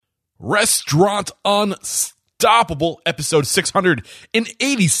Restaurant Unstoppable, episode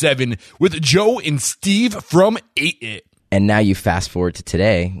 687 with Joe and Steve from Ate It. And now you fast forward to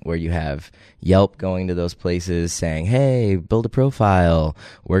today where you have Yelp going to those places saying, hey, build a profile.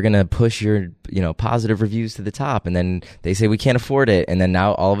 We're going to push your, positive reviews to the top. And then they say we can't afford it. And then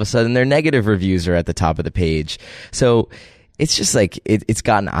now all of a sudden their negative reviews are at the top of the page. So it's just like it's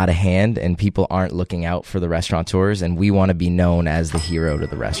gotten out of hand and people aren't looking out for the restaurateurs, and we want to be known as the hero to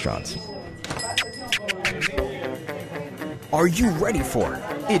the restaurants. Are you ready for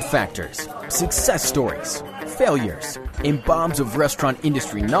it factors, success stories, failures, and bombs of restaurant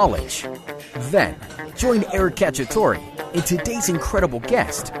industry knowledge? Then join Eric Cacciatore and today's incredible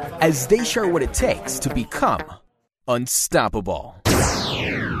guest as they share what it takes to become unstoppable.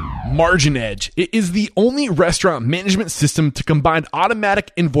 Margin Edge. It is the only restaurant management system to combine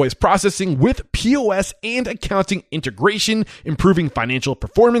automatic invoice processing with POS and accounting integration, improving financial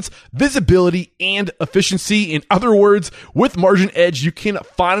performance, visibility, and efficiency. In other words, with Margin Edge, you can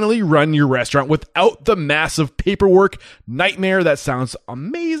finally run your restaurant without the massive paperwork nightmare. That sounds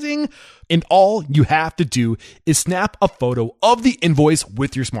amazing. And all you have to do is snap a photo of the invoice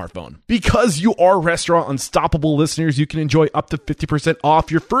with your smartphone. Because you are Restaurant Unstoppable listeners, you can enjoy up to 50% off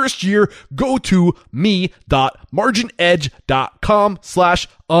your first year. Go to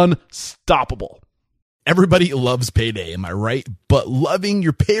me.marginedge.com/unstoppable. Everybody loves payday, am I right? But loving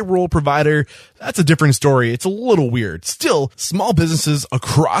your payroll provider, that's a different story. It's a little weird. Still, small businesses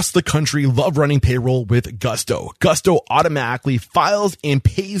across the country love running payroll with Gusto. Gusto automatically files and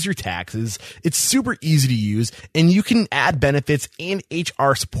pays your taxes. It's super easy to use, and you can add benefits and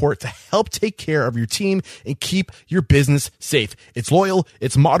HR support to help take care of your team and keep your business safe. It's loyal,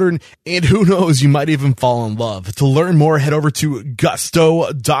 it's modern, and who knows, you might even fall in love. To learn more, head over to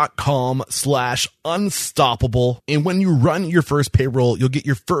gusto.com/unstoppable. And when you run your first payroll, you'll get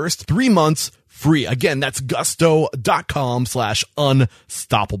your first 3 months free. Again, that's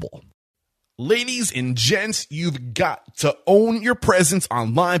gusto.com/unstoppable. Ladies and gents, you've got to own your presence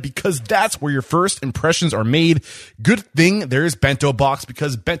online because that's where your first impressions are made. Good thing there's Bento Box,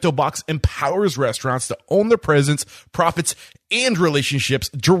 because Bento Box empowers restaurants to own their presence, profits, and relationships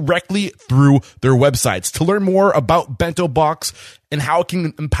directly through their websites. To learn more about Bento Box and how it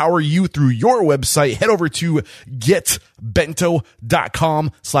can empower you through your website, head over to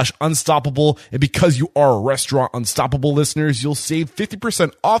getbento.com/unstoppable. And because you are Restaurant Unstoppable listeners, you'll save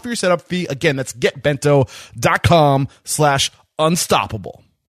 50% off your setup fee. Again, that's getbento.com/unstoppable.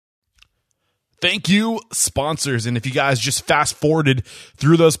 Thank you, sponsors. And if you guys just fast forwarded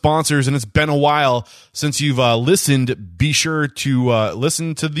through those sponsors and it's been a while since you've listened, be sure to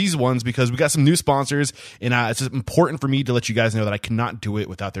listen to these ones because we got some new sponsors, and it's important for me to let you guys know that I cannot do it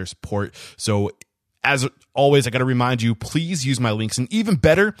without their support. So as always, I got to remind you, please use my links. And even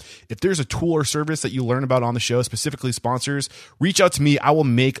better, if there's a tool or service that you learn about on the show, specifically sponsors, reach out to me. I will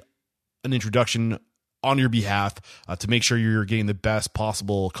make an introduction on your behalf to make sure you're getting the best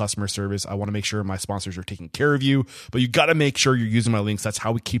possible customer service. I want to make sure my sponsors are taking care of you, but you got to make sure you're using my links. That's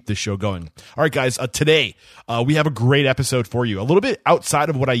how we keep this show going. All right, guys, today we have a great episode for you. A little bit outside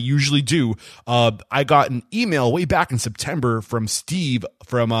of what I usually do. I got an email way back in September from Steve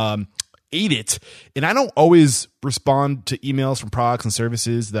from Ate It, and I don't always respond to emails from products and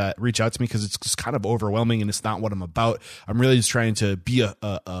services that reach out to me because it's just kind of overwhelming and it's not what I'm about. I'm really just trying to be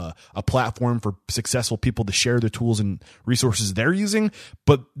a platform for successful people to share the tools and resources they're using.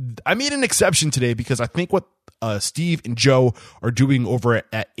 But I made an exception today because I think what Steve and Joe are doing over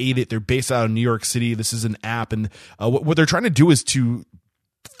at Ate It, they're based out of New York City. This is an app, and what they're trying to do is to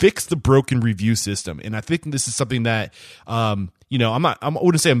fix the broken review system. And I think this is something that I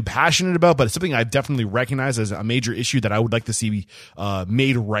wouldn't say I'm passionate about, but it's something I definitely recognize as a major issue that I would like to see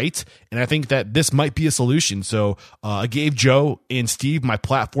made right. And I think that this might be a solution. So I gave Joe and Steve my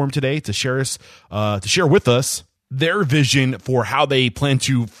platform today to share with us their vision for how they plan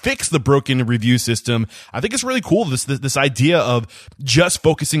to fix the broken review system. I think it's really cool, this idea of just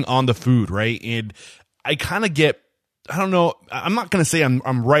focusing on the food, right? And I kind of get, I don't know, I'm not going to say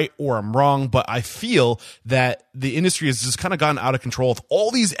I'm right or I'm wrong, but I feel that the industry has just kind of gotten out of control with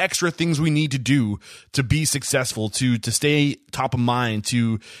all these extra things we need to do to be successful, to stay top of mind,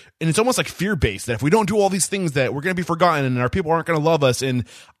 and it's almost like fear-based that if we don't do all these things that we're going to be forgotten and our people aren't going to love us. And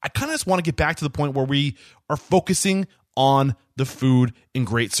I kind of just want to get back to the point where we are focusing on the food and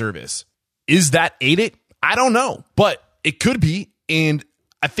great service. Is that Ate It? I don't know, but it could be. And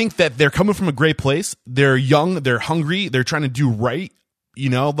I think that they're coming from a great place. They're young, they're hungry, they're trying to do right.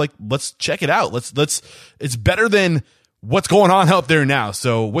 Let's check it out. It's better than what's going on out there now.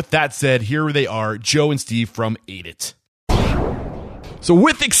 So with that said, here they are, Joe and Steve from Ate It. So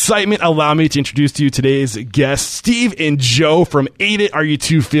with excitement, allow me to introduce to you today's guests, Steve and Joe from Ate It. Are you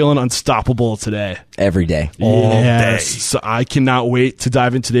two feeling unstoppable today? Every day. All day. So I cannot wait to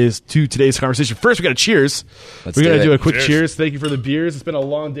dive into today's conversation. First, we got to cheers. Let's we got to do do it. a quick cheers. Thank you for the beers. It's been a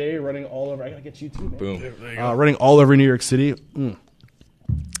long day running all over. I got to get you too, man. Boom. Running all over New York City.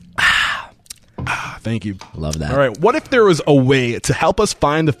 Thank you. Love that. All right. What if there was a way to help us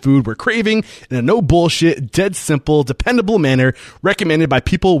find the food we're craving in a no bullshit, dead simple, dependable manner recommended by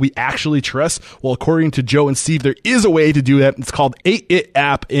people we actually trust? Well, according to Joe and Steve, there is a way to do that. It's called Ate It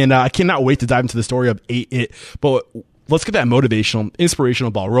app. And I cannot wait to dive into the story of Ate It. But let's get that motivational, inspirational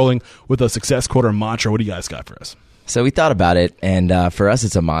ball rolling with a success quote or mantra. What do you guys got for us? So we thought about it, and for us,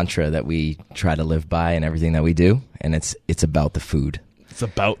 it's a mantra that we try to live by in everything that we do, and it's about the food. It's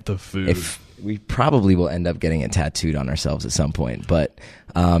about the food. We probably will end up getting it tattooed on ourselves at some point, but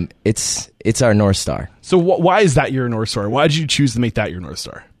it's our North Star. So why is that your North Star? Why did you choose to make that your North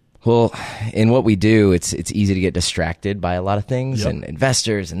Star? Well, in what we do, it's easy to get distracted by a lot of things Yep. and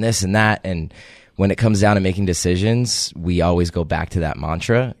investors and this and that. And when it comes down to making decisions, we always go back to that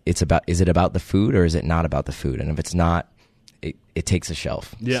mantra. Is it about the food or is it not about the food? And if it's not, it takes a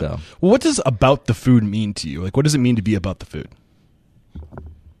shelf. Yeah. So Well, what does about the food mean to you? Like, what does it mean to be about the food?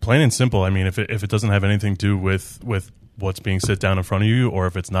 Plain and simple. I mean, if it doesn't have anything to do with what's being set down in front of you, or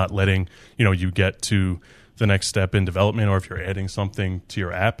if it's not letting you get to the next step in development, or if you're adding something to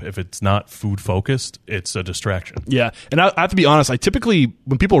your app, if it's not food focused, it's a distraction. Yeah. And I have to be honest, I typically,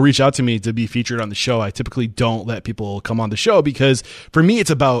 when people reach out to me to be featured on the show, I typically don't let people come on the show because for me, it's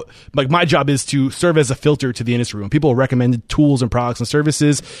about, like, my job is to serve as a filter to the industry. When people recommend tools and products and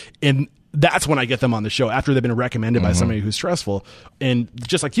services, and that's when I get them on the show after they've been recommended by somebody who's trustful. And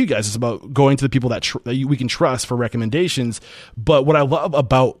just like you guys, it's about going to the people that we can trust for recommendations. But what I love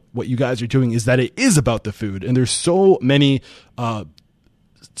about what you guys are doing is that it is about the food. And there's so many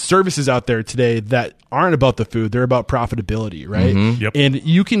services out there today that aren't about the food. They're about profitability, right? Yep. And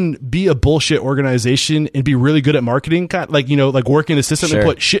you can be a bullshit organization and be really good at marketing, like working the system and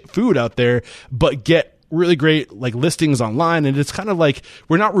Sure. put shit food out there, but get really great like listings online. And it's kind of like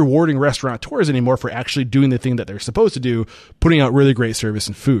we're not rewarding restaurateurs anymore for actually doing the thing that they're supposed to do, putting out really great service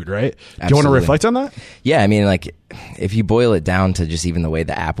and food, right? Do you want to Absolutely. reflect on that? yeah, I mean, like if you boil it down to just even the way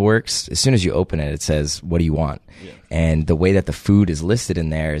the app works, as soon as you open it, it says, what do you want? And the way that the food is listed in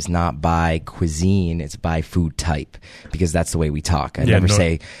there is not by cuisine, it's by food type, because that's the way we talk. I never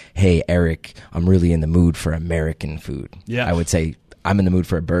say, hey, Eric, I'm really in the mood for American food. Yeah. I would say, I'm in the mood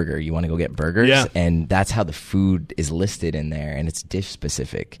for a burger. You want to go get burgers? Yeah. And that's how the food is listed in there. And it's dish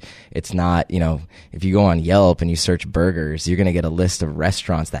specific. It's not, if you go on Yelp and you search burgers, you're going to get a list of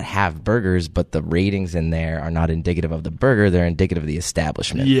restaurants that have burgers, but the ratings in there are not indicative of the burger. They're indicative of the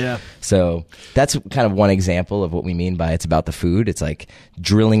establishment. Yeah. So that's kind of one example of what we mean by it's about the food. It's like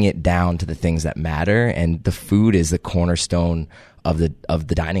drilling it down to the things that matter. And the food is the cornerstone of the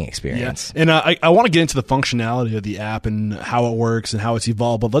dining experience. Yeah. And I want to get into the functionality of the app and how it works and how it's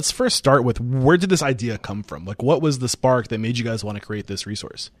evolved. But let's first start with, where did this idea come from? Like, what was the spark that made you guys want to create this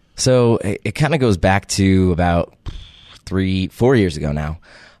resource? So it kind of goes back to about 4 years ago now.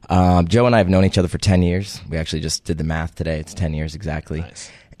 Joe and I have known each other for 10 years. We actually just did the math today. It's 10 years exactly.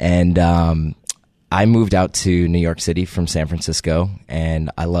 Nice. And I moved out to New York City from San Francisco,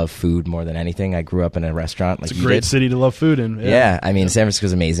 and I love food more than anything. I grew up in a restaurant like It's a you great did. city to love food in. Yeah, I mean, San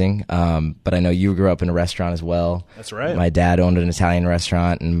Francisco's amazing, but I know you grew up in a restaurant as well. That's right. My dad owned an Italian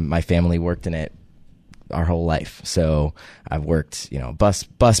restaurant, and my family worked in it our whole life. So I've worked,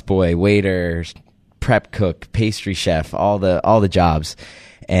 bus boy, waiter, prep cook, pastry chef, all the jobs.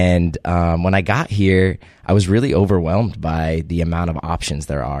 And when I got here, I was really overwhelmed by the amount of options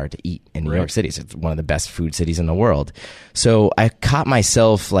there are to eat in New York City. It's one of the best food cities in the world. So I caught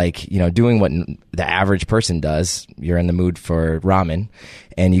myself doing what the average person does. You're in the mood for ramen,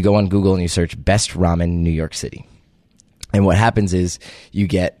 and you go on Google and you search best ramen in New York City. And what happens is you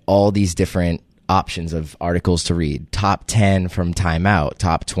get all these different options of articles to read. Top 10 from Time Out,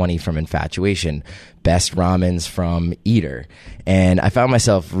 top 20 from Infatuation, best ramens from Eater. And I found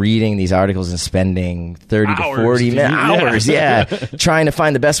myself reading these articles and spending 30 to 40 minutes, hours, trying to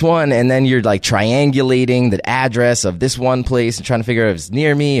find the best one. And then you're like triangulating the address of this one place and trying to figure out if it's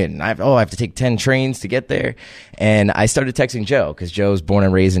near me. And I have to take 10 trains to get there. And I started texting Joe, because Joe's born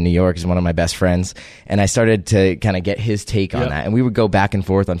and raised in New York, is one of my best friends. And I started to kind of get his take on that. And we would go back and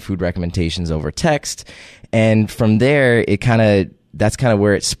forth on food recommendations over text. And from there, that's kind of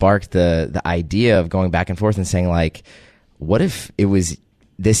where it sparked the idea of going back and forth and saying, like, what if it was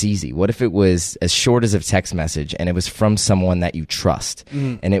this easy? What if it was as short as a text message and it was from someone that you trust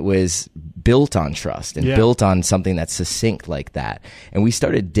and it was built on trust and built on something that's succinct like that? And we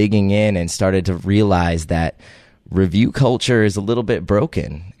started digging in and started to realize that review culture is a little bit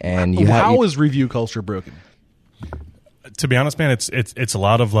broken. And how is review culture broken? To be honest, man, it's a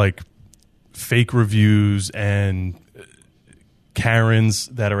lot of like fake reviews and Karens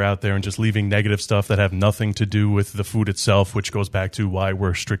that are out there and just leaving negative stuff that have nothing to do with the food itself, which goes back to why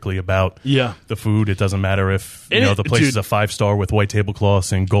we're strictly about the food. It doesn't matter if the place is a 5-star with white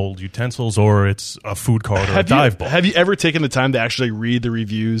tablecloths and gold utensils, or it's a food cart or a dive bar. Have you ever taken the time to actually read the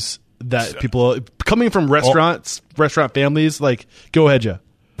reviews that people coming from restaurant families? Like, go ahead, Joe.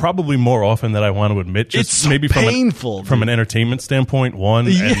 Probably more often than I want to admit. Just it's so maybe painful from an entertainment standpoint,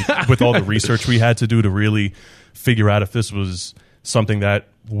 and with all the research we had to do to really figure out if this was something that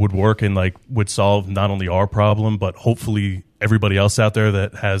would work and like would solve not only our problem, but hopefully everybody else out there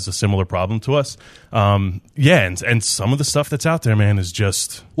that has a similar problem to us. And some of the stuff that's out there, man, is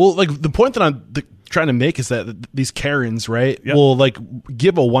just... Well, like the point that I'm trying to make is that these Karens, right, will like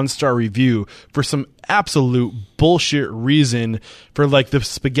give a 1-star review for some absolute bullshit reason, for like the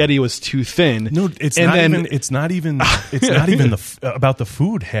spaghetti was too thin. No, it's not even about the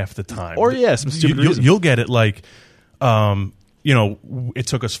food half the time. Or some stupid reason. You'll get it like, it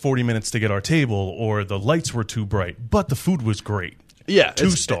took us 40 minutes to get our table, or the lights were too bright, but the food was great. Yeah,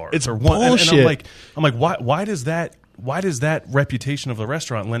 2 stars. It's or bullshit. And I'm like, why does that reputation of the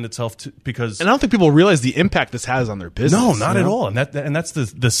restaurant lend itself to? Because and I don't think people realize the impact this has on their business. No, not at all. And that's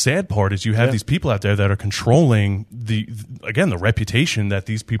the sad part is you have these people out there that are controlling the reputation that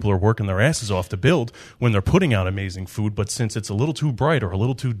these people are working their asses off to build when they're putting out amazing food. But since it's a little too bright or a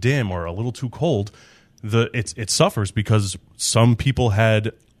little too dim or a little too cold, it suffers because some people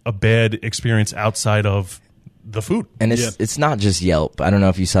had a bad experience outside of the food. And it's not just Yelp. I don't know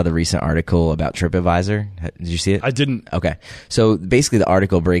if you saw the recent article about TripAdvisor. Did you see it? I didn't. Okay. So basically the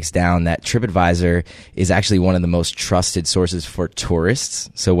article breaks down that TripAdvisor is actually one of the most trusted sources for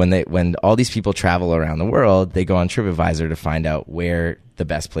tourists. So when all these people travel around the world, they go on TripAdvisor to find out where the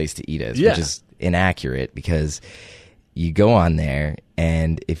best place to eat is, which is inaccurate because you go on there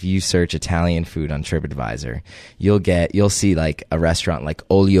and if you search Italian food on TripAdvisor, you'll see like a restaurant like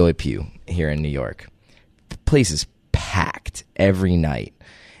Olio e Più here in New York. The place is packed every night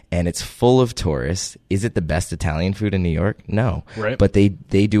and it's full of tourists. Is it the best Italian food in New York? No. Right. But they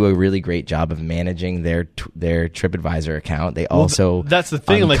do a really great job of managing their TripAdvisor account. They also that's the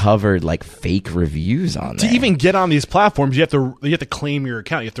thing, uncovered like fake reviews on there. To even get on these platforms, you have to claim your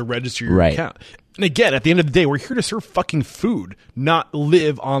account. You have to register your account. And again, at the end of the day, we're here to serve fucking food, not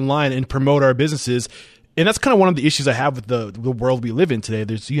live online and promote our businesses. And that's kind of one of the issues I have with the world we live in today.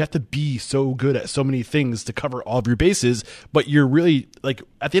 You have to be so good at so many things to cover all of your bases, but you're really like,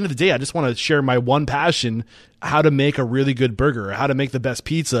 at the end of the day, I just want to share my one passion, how to make a really good burger, how to make the best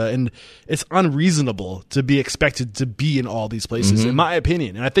pizza. And it's unreasonable to be expected to be in all these places, in my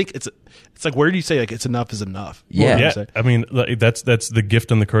opinion. And I think it's like, where do you say like it's enough is enough? Yeah. I mean, that's the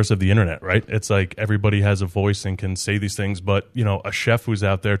gift and the curse of the internet, right? It's like everybody has a voice and can say these things, but a chef who's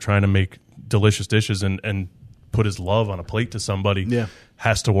out there trying to make delicious dishes and put his love on a plate to somebody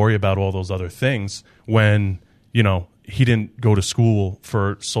has to worry about all those other things when he didn't go to school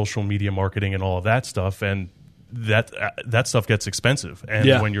for social media marketing and all of that stuff, and that stuff gets expensive.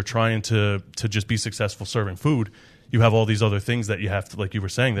 And when you're trying to just be successful serving food, you have all these other things that you have to, like you were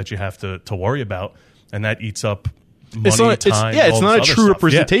saying, that you have to worry about, and that eats up money, time. It's not a true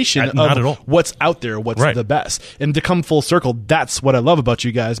representation of not at all. What's out there, what's the best. And to come full circle, that's what I love about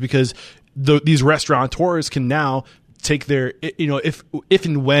you guys, because these restaurateurs can now take their, if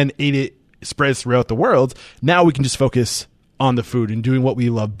and when it spreads throughout the world, now we can just focus on the food and doing what we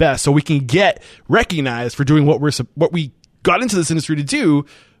love best, so we can get recognized for doing what we got into this industry to do,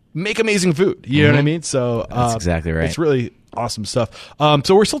 make amazing food. You know what I mean? So that's exactly right. It's really awesome stuff.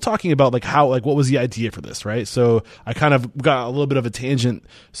 So we're still talking about what was the idea for this, right? So I kind of got a little bit of a tangent.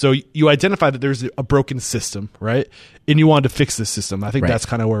 So you identified that there's a broken system, right? And you wanted to fix this system. I think that's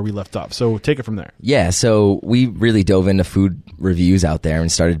kind of where we left off. So take it from there. Yeah. So we really dove into food reviews out there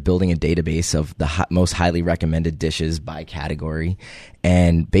and started building a database of the most highly recommended dishes by category.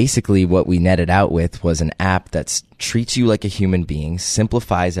 And basically what we netted out with was an app that treats you like a human being,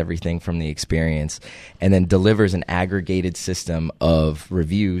 simplifies everything from the experience, and then delivers an aggregated system of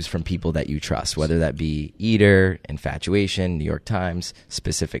reviews from people that you trust, whether that be Eater, Infatuation, New York Times,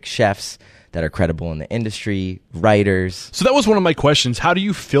 specific chefs, that are credible in the industry, writers. So that was one of my questions. How do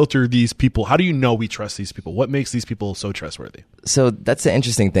you filter these people? How do you know we trust these people? What makes these people so trustworthy? So that's the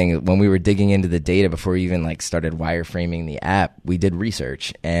interesting thing. When we were digging into the data before we even like started wireframing the app, we did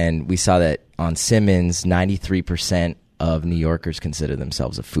research and we saw that on Simmons, 93% of New Yorkers consider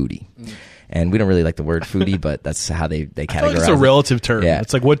themselves a foodie. And we don't really like the word foodie, but that's how they categorize I feel like it's a relative term. Yeah.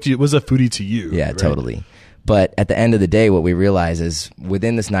 It's like, what's a foodie to you? Yeah, right? totally. But at the end of the day, what we realize is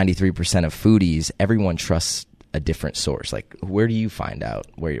within this 93% of foodies, everyone trusts a different source. Like, where do you find out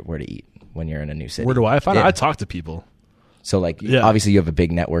where to eat when you're in a new city? Where do I find Yeah. out? I talk to people. So, like, Yeah. obviously you have a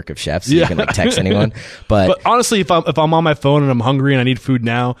big network of chefs. So Yeah. You can, like, text anyone. But honestly, if I'm on my phone and I'm hungry and I need food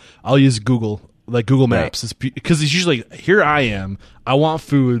now, I'll use Google, like Google Maps. Because it's usually, here I am, I want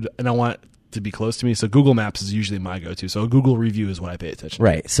food and I want to be close to me. So Google Maps is usually my go-to. So a Google review is what I pay attention to.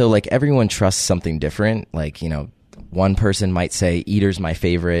 right. So, like, everyone trusts something different. Like, one person might say Eater's my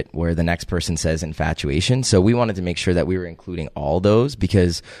favorite, where the next person says Infatuation. So we wanted to make sure that we were including all those,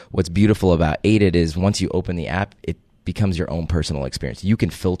 because what's beautiful about Ate It is once you open the app, it becomes your own personal experience. You can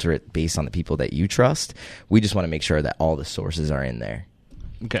filter it based on the people that you trust. We just want to make sure that all the sources are in there.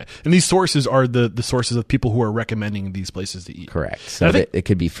 Okay. And these sources are the sources of people who are recommending these places to eat. Correct. So I think- it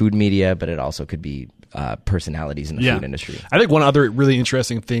could be food media, but it also could be personalities in the food industry. I think one other really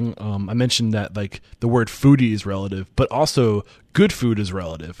interesting thing, I mentioned that like the word foodie is relative, but also good food is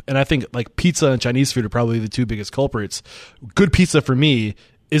relative. And I think like pizza and Chinese food are probably the two biggest culprits. Good pizza for me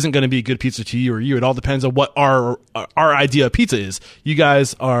isn't going to be good pizza to you or you. It all depends on what our idea of pizza is. You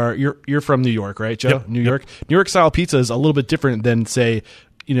guys you're from New York, right, Joe? Yep. New York style pizza is a little bit different than, say,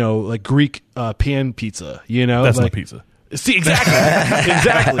 like Greek pan pizza. That's like, not pizza. See,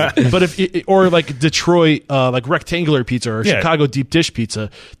 exactly. But or like Detroit, like rectangular pizza, or Chicago deep dish pizza.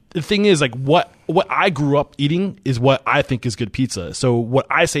 The thing is, like, what I grew up eating is what I think is good pizza. So what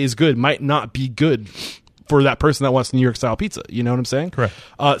I say is good might not be good for that person that wants New York style pizza. You know what I'm saying? Correct.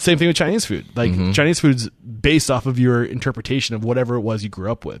 Same thing with Chinese food. Like Chinese food's based off of your interpretation of whatever it was you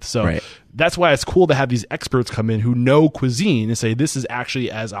grew up with. So Right. that's why it's cool to have these experts come in who know cuisine and say this is actually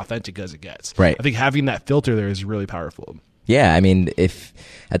as authentic as it gets. Right. I think having that filter there is really powerful. Yeah, I mean, if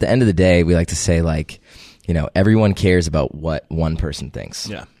at the end of the day, we like to say, like, everyone cares about what one person thinks.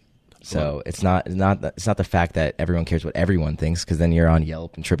 Yeah. So it's not the fact that everyone cares what everyone thinks, because then you're on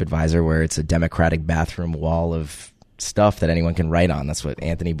Yelp and TripAdvisor where it's a democratic bathroom wall of stuff that anyone can write on. That's what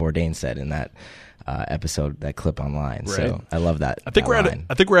Anthony Bourdain said in that episode, that clip online. Right. So I love that. I think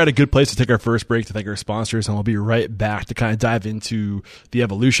we're at a good place to take our first break to thank our sponsors, and we'll be right back to kind of dive into the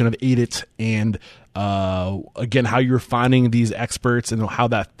evolution of Ate It and again how you're finding these experts and how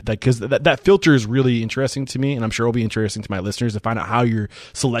that because that filter is really interesting to me, and I'm sure it'll be interesting to my listeners to find out how you're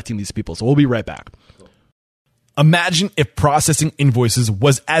selecting these people. So we'll be right back. Imagine if processing invoices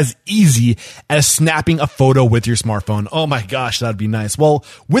was as easy as snapping a photo with your smartphone. Oh my gosh, that'd be nice. Well,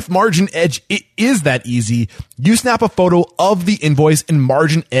 with Margin Edge, it is that easy. You snap a photo of the invoice and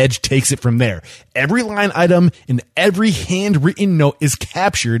Margin Edge takes it from there. Every line item and every handwritten note is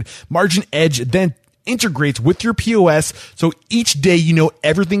captured. Margin Edge then integrates with your POS, so each day you know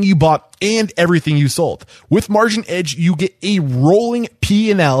everything you bought and everything you sold. With Margin Edge, you get a rolling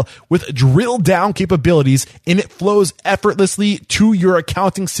P&L with drill down capabilities, and it flows effortlessly to your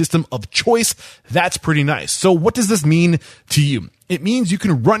accounting system of choice. That's pretty nice. So what does this mean to you? It means you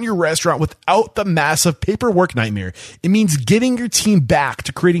can run your restaurant without the massive paperwork nightmare. It means getting your team back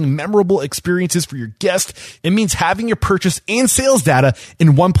to creating memorable experiences for your guests. It means having your purchase and sales data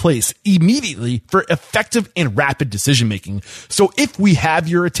in one place immediately for effective and rapid decision making. So if we have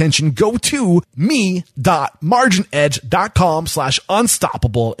your attention, go to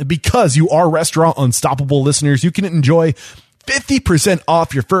me.marginedge.com/unstoppable. And because you are Restaurant Unstoppable listeners, you can enjoy 50%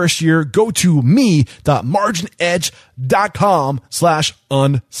 off your first year. Go to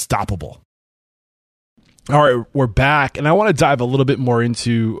me.marginedge.com/unstoppable. All right, we're back, and I want to dive a little bit more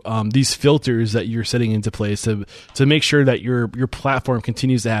into these filters that you're setting into place to make sure that your platform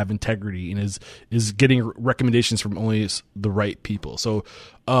continues to have integrity and is getting recommendations from only the right people. So,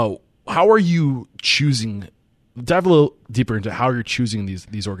 how are you choosing? Dive a little deeper into how you're choosing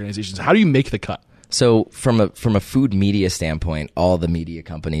these organizations. How do you make the cut? So from a food media standpoint, all the media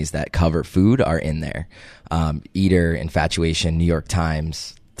companies that cover food are in there. Eater, Infatuation, New York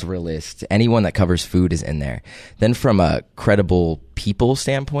Times, Thrillist, anyone that covers food is in there. Then from a credible people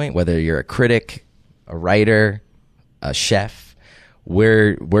standpoint, whether you're a critic, a writer, a chef,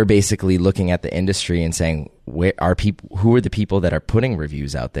 we're basically looking at the industry and saying, who are the people that are putting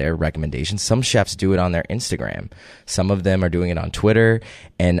reviews out there, recommendations. Some chefs do it on their Instagram. Some of them are doing it on Twitter.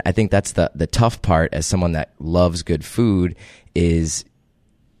 And I think that's the tough part as someone that loves good food is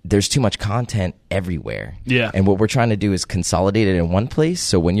there's too much content everywhere. Yeah. And what we're trying to do is consolidate it in one place.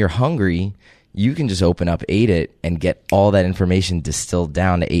 So when you're hungry, you can just open up Ate It and get all that information distilled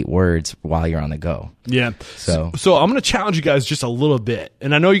down to 8 words while you're on the go. Yeah. So I'm going to challenge you guys just a little bit.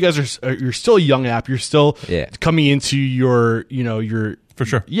 And I know you guys you're still a young app. You're still coming into your For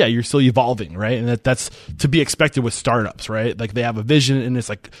sure. Yeah, you're still evolving, right? And that's to be expected with startups, right? Like they have a vision and it's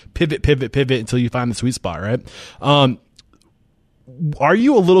like pivot until you find the sweet spot, right? Are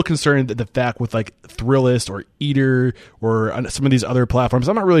you a little concerned that the fact with like Thrillist or Eater or some of these other platforms,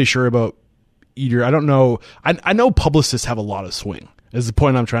 I'm not really sure about Eater. I don't know. I know publicists have a lot of swing is the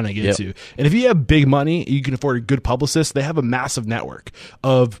point I'm trying to get to. And if you have big money, you can afford a good publicist. They have a massive network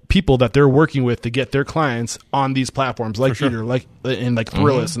of people that they're working with to get their clients on these platforms like Eater, like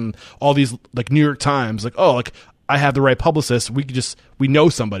Thrillist and all these like New York Times, like I have the right publicist. We know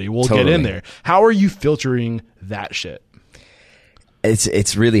somebody. We'll get in there. How are you filtering that shit?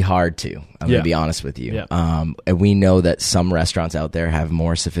 It's really hard to. I'm going to be honest with you. Yeah. And we know that some restaurants out there have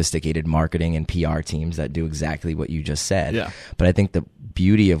more sophisticated marketing and PR teams that do exactly what you just said. Yeah. But I think the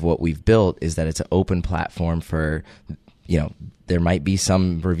beauty of what we've built is that it's an open platform for, there might be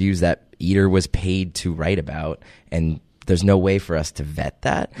some reviews that Eater was paid to write about, and there's no way for us to vet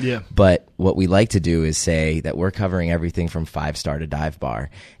that. Yeah. But what we like to do is say that we're covering everything from 5-star to dive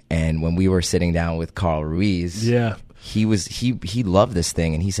bar. And when we were sitting down with Carl Ruiz, he loved this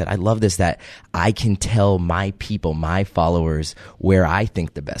thing, and he said, I love this, that I can tell my people, my followers, where I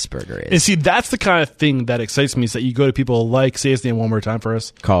think the best burger is. And see, that's the kind of thing that excites me, is that you go to people like, say his name one more time for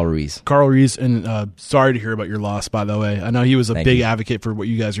us. Carl Ruiz. And sorry to hear about your loss, by the way. I know he was a big advocate for what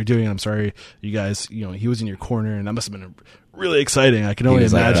you guys are doing. I'm sorry you guys, he was in your corner, and that must have been really exciting. I can only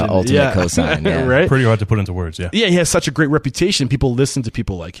imagine. Like the ultimate cosign, yeah. Right? Pretty hard to put into words, yeah. Yeah, he has such a great reputation. People listen to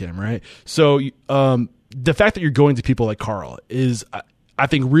people like him, right? So the fact that you're going to people like Carl is, I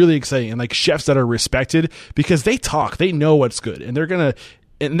think, really exciting, and like chefs that are respected because they talk, they know what's good, and they're gonna.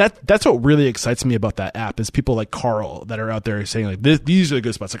 And that's what really excites me about that app is people like Carl that are out there saying like these are the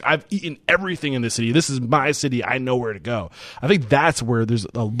good spots. Like I've eaten everything in the city. This is my city. I know where to go. I think that's where there's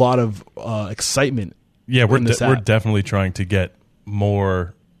a lot of excitement. Yeah, we're definitely trying to get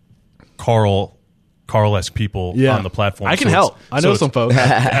more Carl-esque people on the platform. I can help. I know some folks.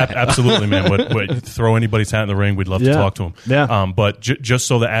 Absolutely, man. Throw anybody's hat in the ring. We'd love to talk to them. Yeah. But just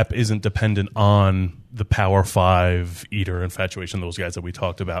so the app isn't dependent on the Power 5, Eater, Infatuation, those guys that we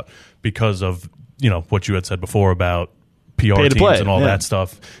talked about, because of what you had said before about PR teams and all that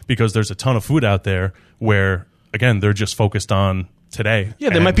stuff. Because there's a ton of food out there where, again, they're just focused on today.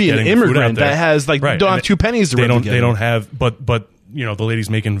 Yeah, there might be an immigrant that has don't have 2 pennies to rub together. They don't have, but the lady's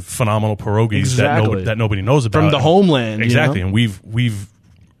making phenomenal pierogies that nobody knows about from the homeland. Exactly, and we've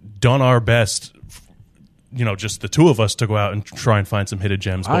done our best. Just the two of us to go out and try and find some hidden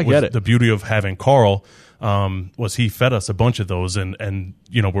gems. But I get it. The beauty of having Carl was he fed us a bunch of those, and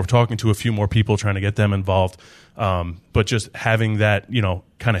we're talking to a few more people trying to get them involved. But just having that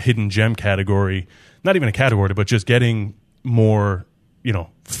kind of hidden gem category, not even a category, but just getting more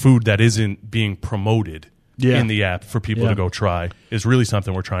food that isn't being promoted in the app for people to go try is really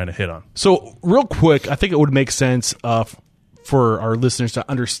something we're trying to hit on. So real quick, I think it would make sense for our listeners to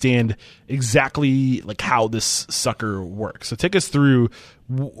understand exactly like how this sucker works. So take us through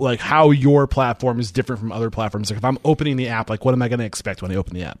like how your platform is different from other platforms. Like if I'm opening the app, like what am I going to expect when I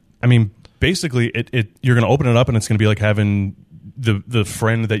open the app? I mean, basically, you're going to open it up and it's going to be like having the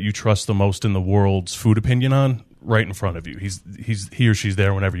friend that you trust the most in the world's food opinion on right in front of you. He or she's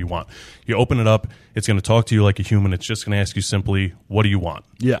there whenever you want. You open it up, it's going to talk to you like a human. It's just going to ask you simply, "What do you want?"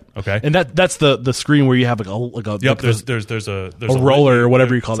 Yeah. Okay. And that's the screen where you have like a yep. There's a roller or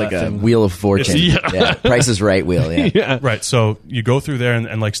whatever you call that like thing. A wheel of fortune. Yeah. Price is Right wheel. Yeah. Yeah. Right. So you go through there,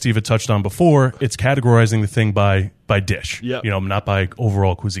 and like Steve had touched on before, it's categorizing the thing by dish. Yeah. Not by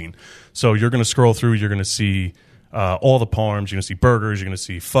overall cuisine. So you're going to scroll through. You're going to see all the parms. You're going to see burgers. You're going to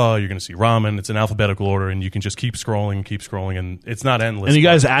see pho. You're going to see ramen. It's in alphabetical order, and you can just keep scrolling, and it's not endless. And you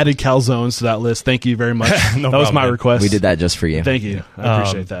guys added calzones to that list. Thank you very much. That was my request. We did that just for you. Thank you. I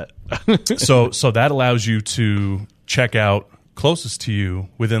appreciate that. So that allows you to check out closest to you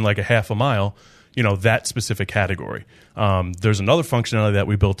within like a half a mile, that specific category. There's another functionality that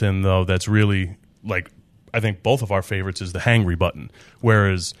we built in, though, that's really like, I think both of our favorites is the hangry button.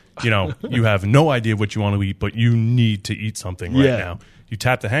 Whereas, you have no idea what you want to eat, but you need to eat something right now. You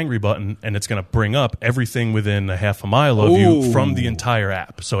tap the hangry button, and it's going to bring up everything within a half a mile of you from the entire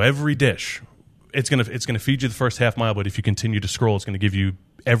app. So every dish, it's going to feed you the first half mile, but if you continue to scroll, it's going to give you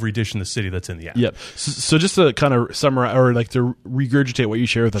every dish in the city that's in the app. Yep. So just to kind of summarize or like to regurgitate what you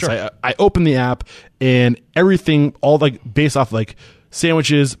share with us, Sure. I open the app and everything, all like based off like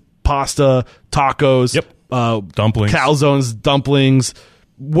sandwiches, pasta, tacos, Dumplings. calzones, dumplings,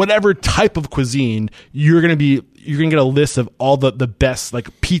 whatever type of cuisine, you're gonna get a list of all the best list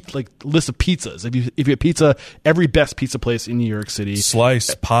of pizzas. If you get pizza, every best pizza place in New York City,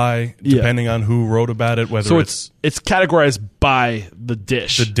 Slice, pie, depending on who wrote about it, whether so it's categorized by the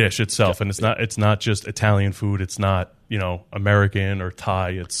dish itself, and it's not just Italian food. It's not American or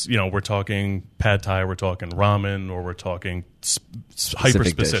Thai. It's we're talking pad Thai, we're talking ramen, or we're talking hyper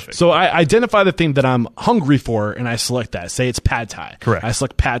specific. So I identify the thing that I'm hungry for, and I select that. Say it's pad Thai. Correct. I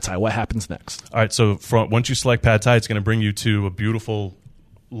select pad Thai. What happens next? All right. So once you select pad Thai, it's going to bring you to a beautiful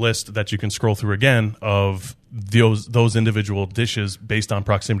list that you can scroll through again of those individual dishes based on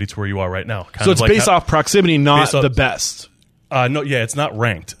proximity to where you are right now. So it's based off proximity, not the best. No, yeah, it's not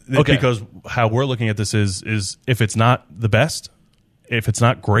ranked. Okay. Because how we're looking at this is if it's not the best, if it's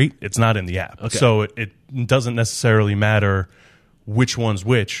not great, it's not in the app. Okay. So it doesn't necessarily matter which one's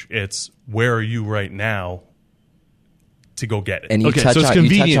which. It's where are you right now to go get it. And you touch so it's on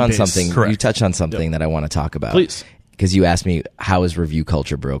convenient-based. something. Correct. You touch on something that I want to talk about. Please. Because you asked me how is review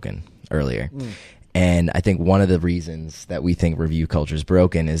culture broken earlier, and I think one of the reasons that we think review culture is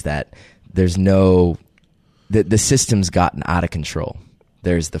broken is that there's the system's gotten out of control.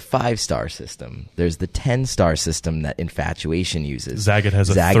 There's the 5-star system. There's the 10-star system that Infatuation uses. Zagat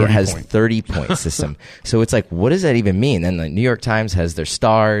has a 30-point system. So it's like, what does that even mean? And the New York Times has their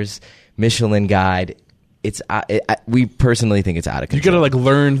stars, Michelin Guide. We personally think it's out of control. You got to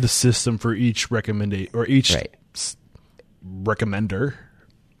learn the system for each or each Right. recommender.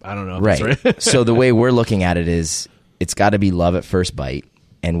 I don't know. If Right. That's right. So the way we're looking at it is it's got to be love at first bite.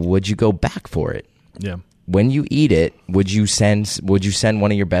 And would you go back for it? Yeah. When you eat it, would you send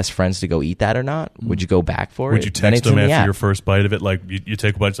one of your best friends to go eat that or not? Would you go back for it? Would you Then text it's in them the after app. your first bite of it? Like you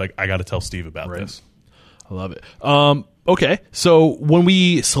take a bite, it's like, I got to tell Steve about this. I love it. Okay. So when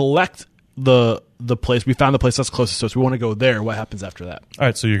we select the place, we found the place that's closest to us. We want to go there. What happens after that? All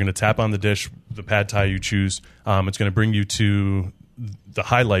right, so you're going to tap on the dish, the pad Thai you choose. It's going to bring you to the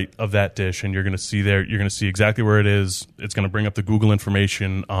highlight of that dish, and you're going to see there. You're going to see exactly where it is. It's going to bring up the Google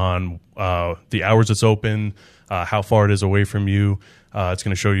information on the hours it's open, how far it is away from you. It's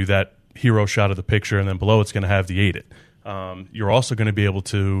going to show you that hero shot of the picture, and then below it's going to have the Ate It. You're also going to be able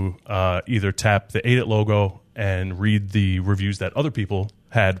to either tap the Ate It logo and read the reviews that other people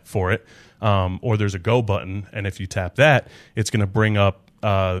had for it, or there's a Go button, and if you tap that, it's going to bring up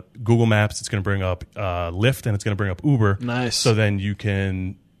Google Maps, it's going to bring up Lyft, and it's going to bring up Uber. Nice. So then you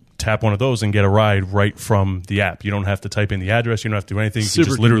can tap one of those and get a ride right from the app. You don't have to type in the address. You don't have to do anything. You Super can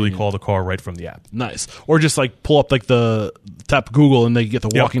just literally convenient. call the car right from the app. Nice. Or just pull up the tap Google and they get the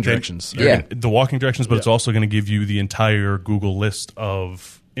walking Yep. directions. Yeah. The walking directions, but it's Yeah. also going to give you the entire Google list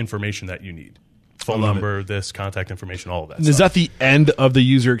of information that you need. Phone love number, this, contact information, all of that. Is stuff. that the end of the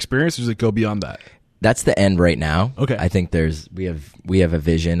user experience, or does it go beyond that? That's the end right now. Okay. I think we have a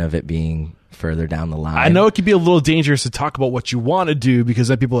vision of it being further down the line. I know it can be a little dangerous to talk about what you want to do because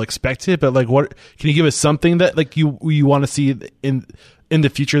then people expect it, but what can you give us something that you want to see in the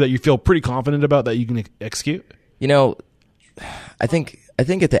future that you feel pretty confident about that you can execute? I think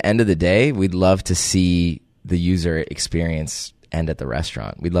at the end of the day, we'd love to see the user experience end at the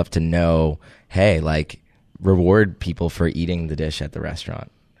restaurant. We'd love to know, hey, reward people for eating the dish at the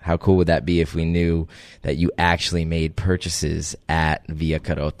restaurant. How cool would that be if we knew that you actually made purchases at Via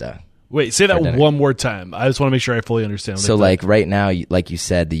Carota? Wait, say that dinner. one more time. I just want to make sure I fully understand. So right now, like you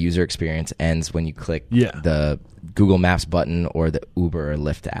said, the user experience ends when you click the Google Maps button or the Uber or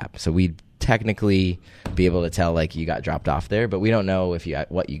Lyft app. So we'd technically be able to tell you got dropped off there, but we don't know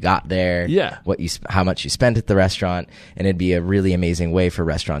what you got there, how much you spent at the restaurant, and it'd be a really amazing way for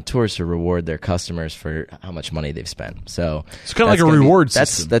restaurateurs to reward their customers for how much money they've spent. So it's kind of like a reward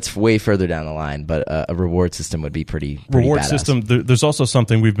system. That's way further down the line, but a reward system would be pretty reward badass. system. There's also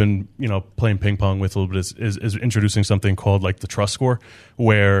something we've been playing ping pong with a little bit is introducing something called the trust score,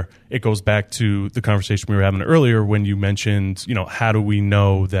 where it goes back to the conversation we were having earlier when you mentioned how do we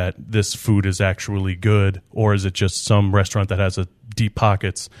know that this food is actually good, or is it just some restaurant that has a deep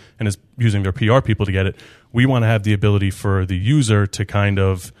pockets and is using their PR people to get it? We want to have the ability for the user to kind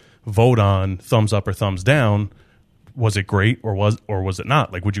of vote on thumbs up or thumbs down. Was it great or was it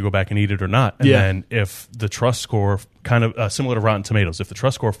not? Would you go back and eat it or not? And then if the trust score kind of similar to Rotten Tomatoes, if the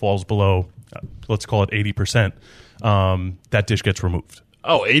trust score falls below, let's call it 80%, that dish gets removed.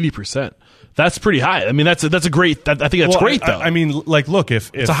 Oh, 80%. That's pretty high. I mean, that's a great. I think that's great though. I mean, look,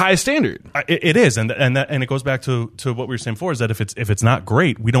 if it's a high standard, it is, and it goes back to what we were saying before, is that if it's not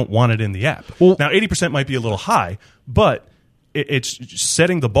great, we don't want it in the app. Well, now 80% might be a little high, but it's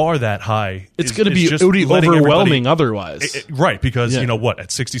setting the bar that high. It's going to be overwhelming otherwise. Right, because you know what, at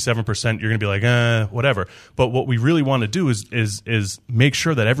 67%, you're going to be like, whatever. But what we really want to do is make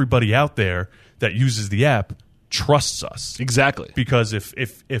sure that everybody out there that uses the app trusts us. Exactly. Because if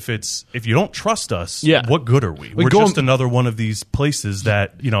you don't trust us, what good are we? We're just another one of these places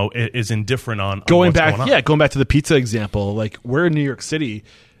that, you know, is indifferent on going what's back. going on. Going back to the pizza example, like we're in New York City.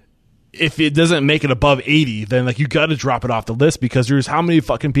 If it doesn't make it above 80, then like you got to drop it off the list because there's how many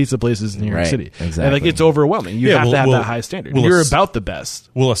fucking pizza places in New York City, exactly. And like it's overwhelming. You have to have that high standard. You're about the best.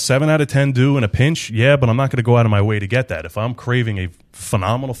 Will a 7 out of 10 do in a pinch? Yeah, but I'm not going to go out of my way to get that. If I'm craving a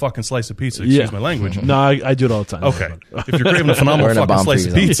phenomenal fucking slice of pizza, excuse my language. No, I do it all the time. Okay, if you're craving a phenomenal fucking slice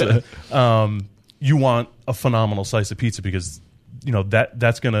of pizza, you want a phenomenal slice of pizza because you know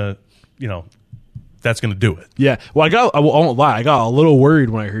that's gonna do it. Yeah. Well, I won't lie. I got a little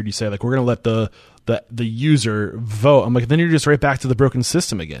worried when I heard you say like we're gonna let the user vote. I'm like, then you're just right back to the broken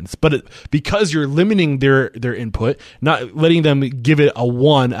system again. But because you're limiting their input, not letting them give it a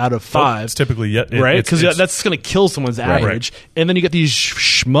 1 out of 5. It's typically right, because that's gonna kill someone's average. Right. And then you get these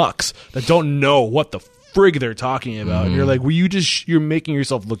schmucks that don't know what the frig they're talking about. And you're like, well, you're making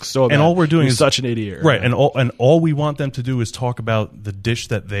yourself look so bad. And all we're doing is such an idiot, right? And all we want them to do is talk about the dish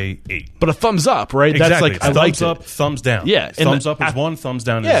that they ate. But a thumbs up, right? Exactly. That's like thumbs up, thumbs down. Yeah, thumbs up is 1, thumbs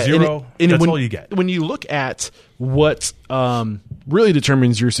down is 0. That's all you get. When you look at what really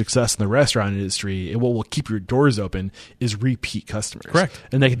determines your success in the restaurant industry and what will keep your doors open is repeat customers. Correct.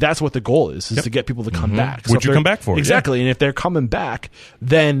 And that's what the goal is to get people to come back. Would you come back for it? Exactly. And if they're coming back,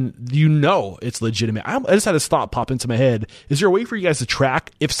 then you know it's legitimate. I just had a thought pop into my head. Is there a way for you guys to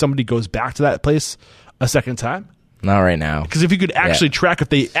track if somebody goes back to that place a second time? Not right now. Because if you could actually track if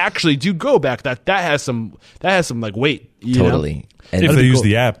they actually do go back, that has some like weight. Totally. And if they use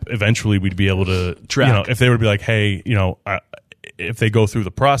the app, eventually we'd be able to track. You know, if they would be like, hey, you know, if they go through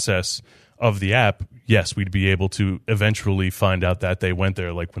the process of the app, yes, we'd be able to eventually find out that they went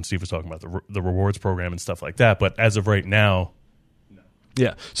there, like when Steve was talking about the rewards program and stuff like that. But as of right now, no.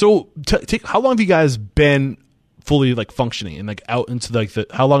 Yeah. So how long have you guys been fully like functioning and like out into like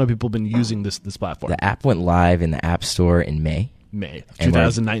how long have people been using this platform? The app went live in the App Store in May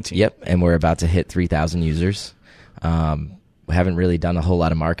 2019. Yep, and we're about to hit 3,000 users. We haven't really done a whole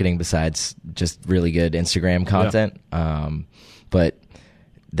lot of marketing besides just really good Instagram content. But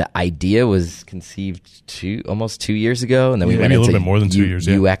the idea was conceived almost 2 years ago, and then we went into a little bit more than 2 years,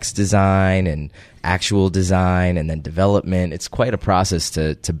 UX design and actual design, and then development. It's quite a process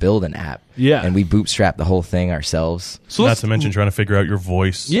to build an app. Yeah, and we bootstrap the whole thing ourselves. So not to mention trying to figure out your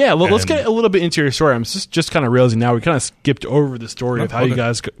voice. Yeah, let's get a little bit into your story. I'm just kind of realizing now we kind of skipped over the story of how you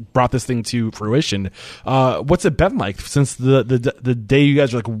guys brought this thing to fruition. What's it been like since the day you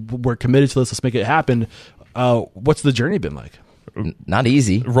guys were like, we're committed to this, let's make it happen? What's the journey been like? Not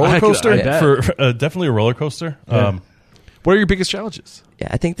easy. Roller coaster, definitely a roller coaster. Yeah. What are your biggest challenges? Yeah,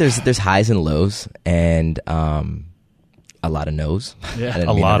 I think there's highs and lows, and a lot of no's. Yeah,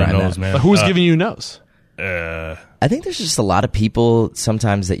 a lot of no's, man. But who's giving you no's? I think there's just a lot of people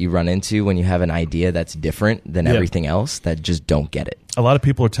sometimes that you run into when you have an idea that's different than everything else that just don't get it. A lot of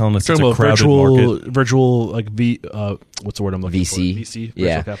people are telling us it's a crowded market. Virtual, like what's the word I'm looking VC. for?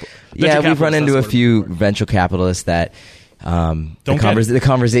 VC. Yeah, we've run into a few venture capitalists that the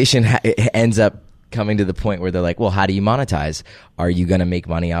conversation ends up coming to the point where they're like, well, how do you monetize? Are you going to make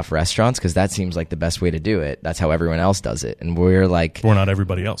money off restaurants? Because that seems like the best way to do it. That's how everyone else does it. And we're like, we're not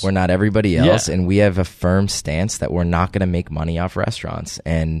everybody else. We're not everybody else. Yeah. And we have a firm stance that we're not going to make money off restaurants.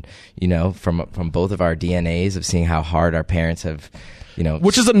 And, you know, from both of our DNAs of seeing how hard our parents have, you know,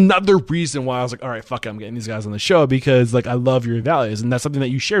 which is another reason why I was like, all right, fuck it, I'm getting these guys on the show, because like I love your values, and that's something that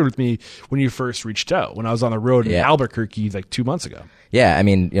you shared with me when you first reached out when I was on the road in Albuquerque like 2 months ago. Yeah, I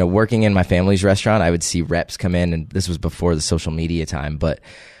mean, you know, working in my family's restaurant, I would see reps come in, and this was before the social media time, but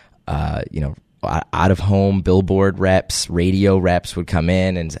you know, out of home billboard reps, radio reps would come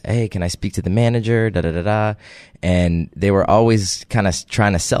in and say, hey, can I speak to the manager? Da da da da, and they were always kind of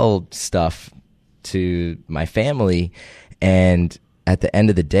trying to sell stuff to my family, and at the end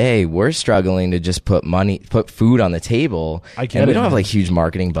of the day, we're struggling to just put food on the table. We don't have like huge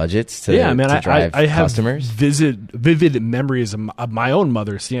marketing budgets to drive I have customers. Vivid memories of my own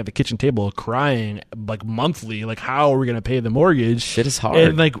mother sitting at the kitchen table crying like monthly, like how are we going to pay the mortgage? Shit is hard.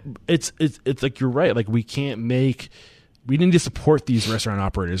 And like it's like you're right. Like we can't make we need to support these restaurant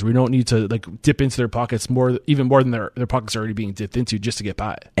operators. We don't need to like dip into their pockets even more than their pockets are already being dipped into just to get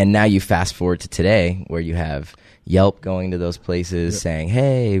by. And now you fast forward to today where you have Yelp going to those places saying,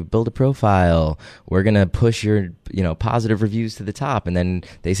 hey, build a profile. We're going to push your, positive reviews to the top. And then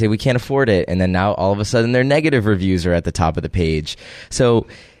they say we can't afford it. And then now all of a sudden their negative reviews are at the top of the page. So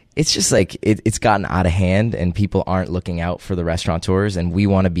it's just like it's gotten out of hand and people aren't looking out for the restaurateurs, and we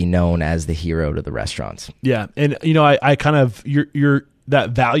want to be known as the hero to the restaurants. Yeah. And, I kind of, that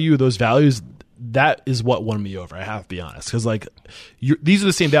value, those values, that is what won me over. I have to be honest. Because these are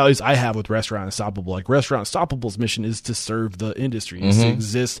the same values I have with Restaurant Unstoppable. Like Restaurant Unstoppable's mission is to serve the industry, is to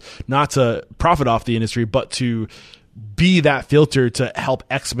exist, not to profit off the industry, but to be that filter to help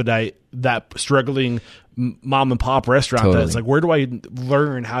expedite that struggling mom and pop restaurant. Totally. That's like, where do I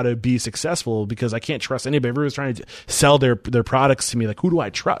learn how to be successful? Because I can't trust anybody. Everyone's trying to sell their products to me. Like, who do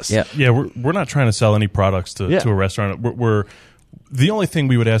I trust? Yeah. We're not trying to sell any products to a restaurant. We're the only thing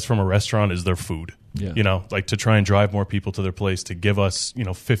we would ask from a restaurant is their food. Yeah. Like to try and drive more people to their place, to give us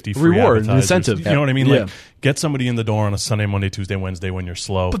 50 free reward, advertisers. incentive. You know what I mean? Yeah. Like get somebody in the door on a Sunday, Monday, Tuesday, Wednesday when you're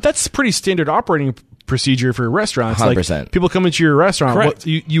slow. But that's pretty standard operating procedure for restaurants. 100%. Like people come into your restaurant, Correct.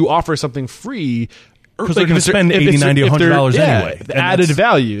 you offer something free. Because they're going to spend $80, $90, $100 anyway. The added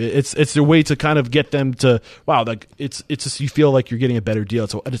value. It's a way to kind of get them to, wow, like it's just, you feel like you're getting a better deal.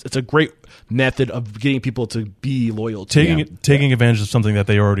 So it's a great method of getting people to be loyal to taking advantage of something that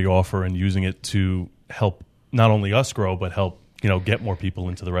they already offer and using it to help not only us grow, but help get more people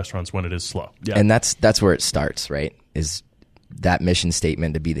into the restaurants when it is slow. Yeah. And that's where it starts, right? Is that mission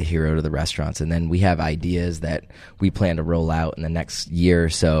statement to be the hero to the restaurants. And then we have ideas that we plan to roll out in the next year or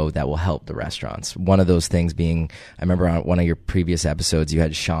so that will help the restaurants. One of those things being, I remember on one of your previous episodes, you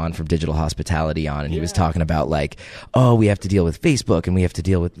had Sean from Digital Hospitality on, and he was talking about like, oh, we have to deal with Facebook and we have to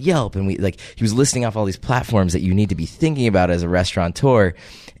deal with Yelp. And he was listing off all these platforms that you need to be thinking about as a restaurateur.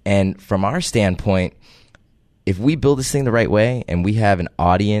 And from our standpoint, if we build this thing the right way and we have an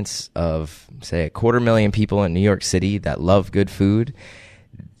audience of, say, 250,000 people in New York City that love good food,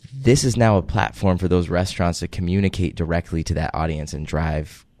 this is now a platform for those restaurants to communicate directly to that audience and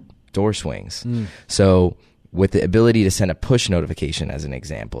drive door swings. So with the ability to send a push notification, as an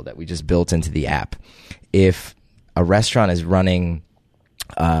example, that we just built into the app, if a restaurant is running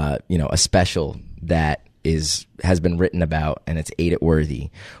a special that has been written about and it's Ate It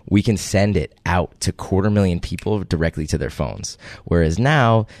worthy, we can send it out to 250,000 people directly to their phones. Whereas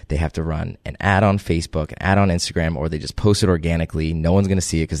now they have to run an ad on Facebook, an ad on Instagram, or they just post it organically. No one's going to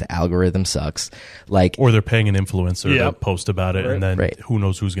see it because the algorithm sucks. Or they're paying an influencer to post about it, and then Right. who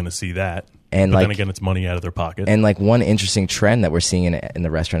knows who's going to see that. And but like, then again, it's money out of their pocket. And like one interesting trend that we're seeing in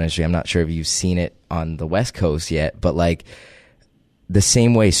the restaurant industry, I'm not sure if you've seen it on the West Coast yet, but like the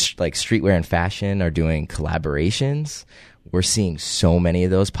same way like streetwear and fashion are doing collaborations, we're seeing so many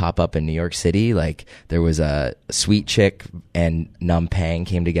of those pop up in New York City. Like there was a Sweet Chick and Num Pang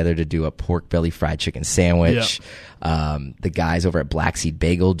came together to do a pork belly fried chicken sandwich. The guys over at Black Seed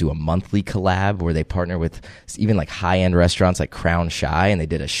Bagel do a monthly collab where they partner with even like high end restaurants like Crown Shy, and they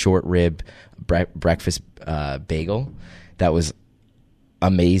did a short rib breakfast bagel that was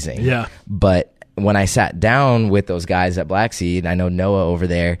amazing. Yeah. But when I sat down with those guys at Black Seed, I know Noah over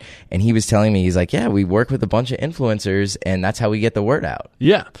there, and he was telling me, he's like, yeah, we work with a bunch of influencers and that's how we get the word out.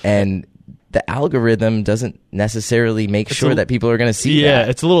 Yeah. And the algorithm doesn't necessarily make sure that people are going to see that. Yeah,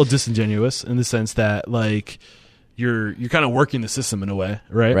 it's a little disingenuous in the sense that like you're kind of working the system in a way,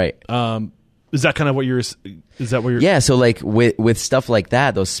 right? Right. Is that kind of what you're? Yeah. So like with stuff like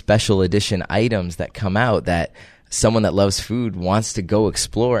that, those special edition items that come out that someone that loves food wants to go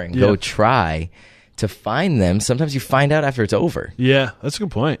explore and go try, to find them, sometimes you find out after it's over. Yeah, that's a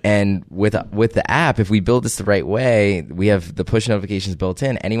good point. And with the app, if we build this the right way, we have the push notifications built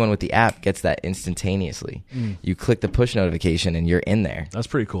in. Anyone with the app gets that instantaneously. You click the push notification and you're in there. That's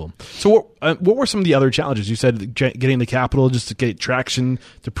pretty cool. So what were some of the other challenges? You said getting the capital just to get traction,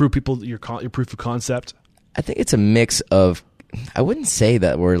 to prove people your proof of concept. I think it's a mix of, I wouldn't say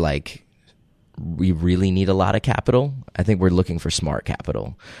that we're like, we really need a lot of capital. I think we're looking for smart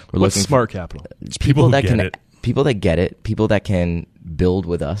capital. What's smart capital? It's people who that get can it. People that get it, people that can build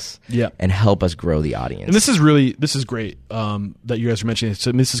with us and help us grow the audience. And this is great that you guys are mentioning.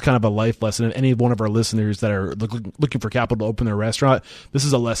 So this is kind of a life lesson. If any one of our listeners that are looking for capital to open their restaurant, this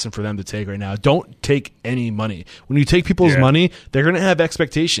is a lesson for them to take right now. Don't take any money. When you take people's money, they're going to have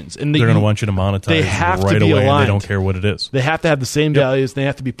expectations, and they're going to want you to monetize they have right to be away, aligned. and they don't care what it is. They have to have the same values. They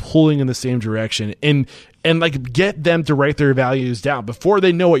have to be pulling in the same direction, and like get them to write their values down before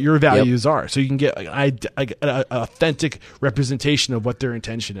they know what your values are, so you can get an authentic representation definition of what their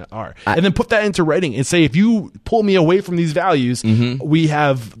intention are, and then put that into writing and say, if you pull me away from these values, we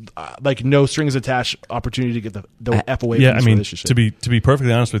have like no strings attached opportunity to get the F away from this relationship. To be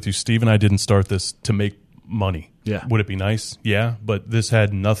perfectly honest with you, Steve and I didn't start this to make money. Yeah. Would it be nice? Yeah. But this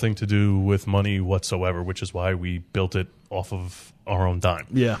had nothing to do with money whatsoever, which is why we built it off of our own dime.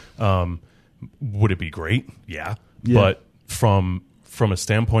 Yeah. Would it be great? Yeah. Yeah. But from a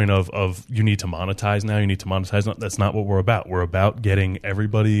standpoint of you need to monetize now, you need to monetize now, that's not what we're about. We're about getting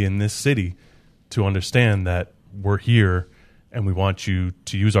everybody in this city to understand that we're here and we want you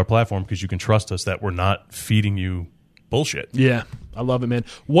to use our platform because you can trust us that we're not feeding you bullshit. Yeah, I love it, man.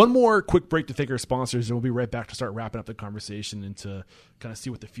 One more quick break to thank our sponsors, and we'll be right back to start wrapping up the conversation and to kind of see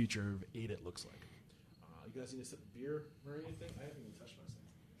what the future of ADIT looks like. You guys need to sip beer or anything? I haven't even touched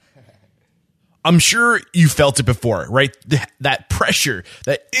my thing. I'm sure you felt it before, right? That pressure,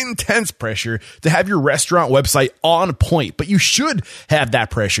 that intense pressure to have your restaurant website on point. But you should have that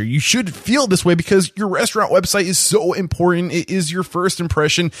pressure. You should feel this way because your restaurant website is so important. It is your first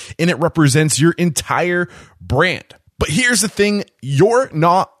impression and it represents your entire brand. But here's the thing, you're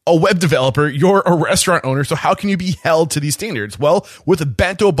not a web developer, you're a restaurant owner, so how can you be held to these standards? Well, with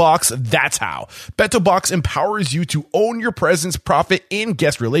Bento Box, that's how. Bento Box empowers you to own your presence, profit, and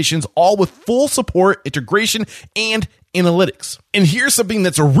guest relations, all with full support, integration, and analytics. And here's something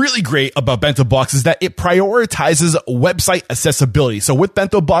that's really great about Bento Box is that it prioritizes website accessibility. So with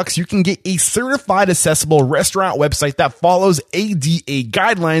Bento Box, you can get a certified accessible restaurant website that follows ADA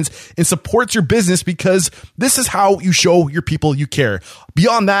guidelines and supports your business because this is how you show your people you care.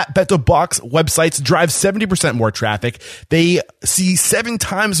 Beyond that, Bento Box websites drive 70% more traffic. They see 7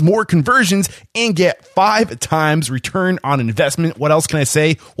 times more conversions and get 5 times return on investment. What else can I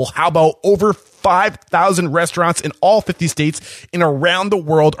say? Well, how about over 5,000 restaurants in all 50 states and around the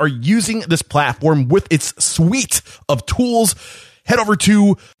world are using this platform with its suite of tools. Head over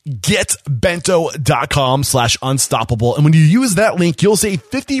to getbento.com/unstoppable. And when you use that link, you'll save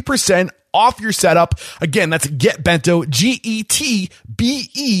 50% off your setup. Again, that's getbento,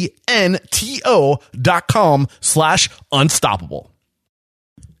 GETBENTO.com/unstoppable.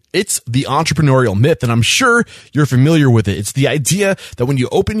 It's the entrepreneurial myth, and I'm sure you're familiar with it. It's the idea that when you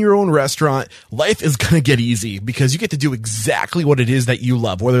open your own restaurant, life is going to get easy because you get to do exactly what it is that you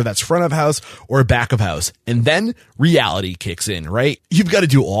love, whether that's front of house or back of house. And then reality kicks in, right? You've got to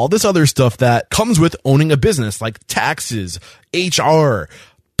do all this other stuff that comes with owning a business, like taxes, HR,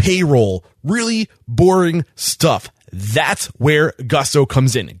 payroll, really boring stuff. That's where Gusto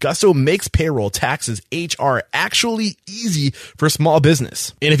comes in. Gusto makes payroll, taxes, HR actually easy for small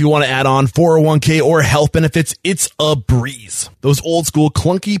business. And if you want to add on 401k or health benefits, it's a breeze. Those old school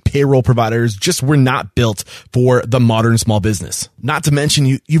clunky payroll providers just were not built for the modern small business. Not to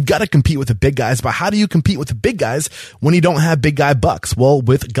mention you've got to compete with the big guys, but how do you compete with the big guys when you don't have big guy bucks? Well,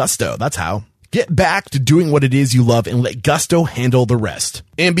 with Gusto, that's how. Get back to doing what it is you love and let Gusto handle the rest.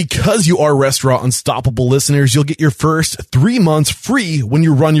 And because you are Restaurant Unstoppable listeners, you'll get your first 3 months free when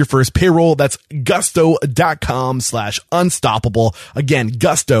you run your first payroll. That's gusto.com/unstoppable. Again,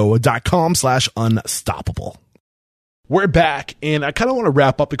 gusto.com/unstoppable. We're back, and I kind of want to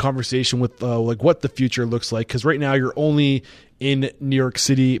wrap up the conversation with like what the future looks like, because right now you're only in New York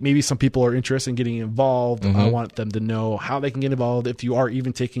City. Maybe some people are interested in getting involved. I want them to know how they can get involved if you are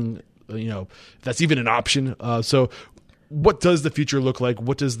even taking, if that's even an option. So what does the future look like?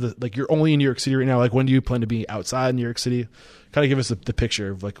 What does you're only in New York City right now. Like, when do you plan to be outside New York City? Kind of give us the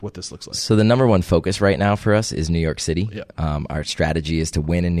picture of like what this looks like. So the number one focus right now for us is New York City. Yep. Our strategy is to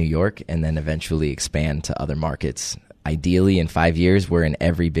win in New York and then eventually expand to other markets. Ideally, in 5 years, we're in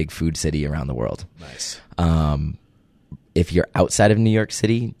every big food city around the world. Nice. If you're outside of New York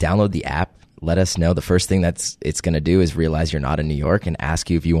City, download the app. Let us know. The first thing it's going to do is realize you're not in New York and ask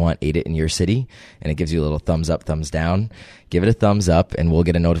you if you want ADIT in your city. And it gives you a little thumbs up, thumbs down. Give it a thumbs up and we'll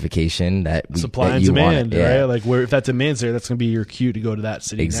get a notification that supply that and you demand, want it. Yeah. right? Like, if that demand's there, that's going to be your cue to go to that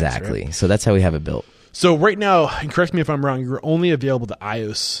city. Exactly. Next, right? So that's how we have it built. So right now, and correct me if I'm wrong, you're only available to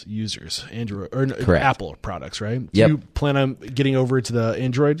iOS users, Android or Correct. Apple products, right? Yep. Do you plan on getting over to the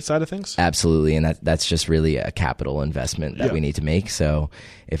Android side of things? Absolutely. And that's just really a capital investment that Yeah. we need to make. So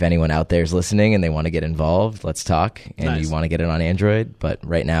if anyone out there is listening and they want to get involved, let's talk. And Nice. you want to get it on Android. But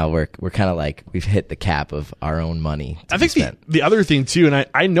right now we're kind of like, we've hit the cap of our own money to I think be spent. the other thing too, and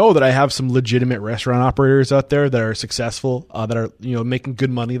I know that I have some legitimate restaurant operators out there that are successful, that are making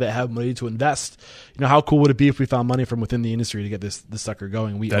good money, that have money to invest. How cool would it be if we found money from within the industry to get this sucker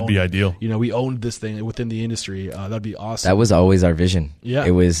going? That'd be ideal. We owned this thing within the industry. That'd be awesome. That was always our vision. Yeah.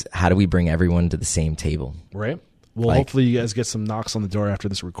 It was, how do we bring everyone to the same table? Right. Well, hopefully you guys get some knocks on the door after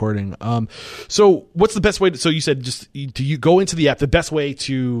this recording. So what's the best way so you said just you go into the app. The best way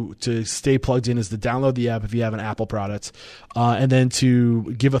to stay plugged in is to download the app if you have an Apple product, and then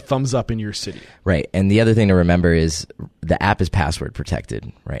to give a thumbs up in your city. Right. And the other thing to remember is the app is password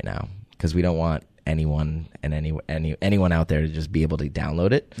protected right now because we don't want anyone and anyone out there to just be able to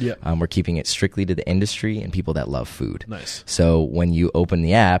download it. Yeah. We're keeping it strictly to the industry and people that love food. Nice. So when you open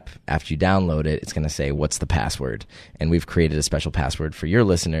the app, after you download it, it's going to say, what's the password? And we've created a special password for your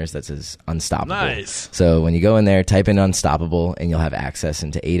listeners that says Unstoppable. Nice. So when you go in there, type in Unstoppable and you'll have access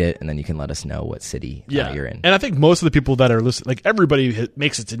into Ate It, and then you can let us know what city you're in. And I think most of the people that are listening, like everybody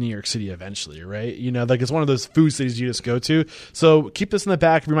makes it to New York City eventually, right? You know, like it's one of those food cities you just go to. So keep this in the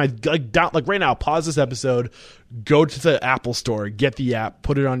back of your mind. Like right now, pause this episode, go to the Apple store, get the app,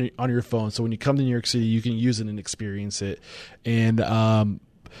 put it on your phone. So when you come to New York City, you can use it and experience it. And I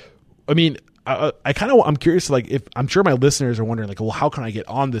mean, I'm curious, like if I'm sure my listeners are wondering, like, well, how can I get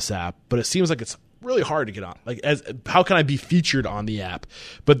on this app? But it seems like it's really hard to get on. Like, how can I be featured on the app?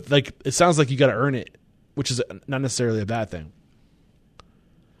 But like, it sounds like you got to earn it, which is not necessarily a bad thing.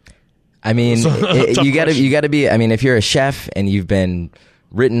 I mean, you got to be. I mean, if you're a chef and you've been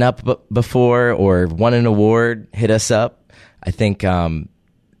written up before or won an award, hit us up. I think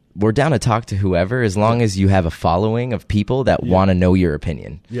we're down to talk to whoever, as long as you have a following of people that want to know your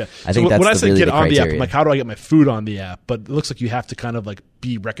opinion. Yeah, I think that's when I say get on the app, criteria. I'm like, how do I get my food on the app? But it looks like you have to kind of like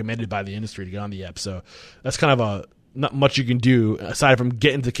be recommended by the industry to get on the app. So that's kind of not much you can do aside from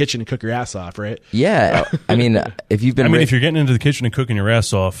get into the kitchen and cook your ass off, right? Yeah, I mean, if you've been, if you're getting into the kitchen and cooking your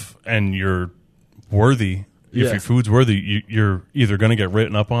ass off and you're worthy. If your food's worthy, you're either going to get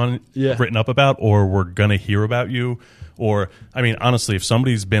written up about, or we're going to hear about you. Or, I mean, honestly, if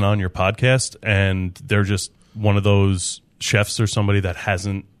somebody's been on your podcast and they're just one of those chefs or somebody that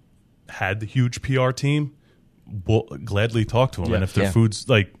hasn't had the huge PR team, we'll gladly talk to them. And if their food's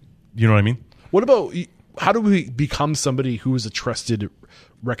like, you know what I mean? What about, how do we become somebody who is a trusted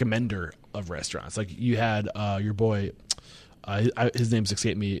recommender of restaurants? Like you had your boy... his name's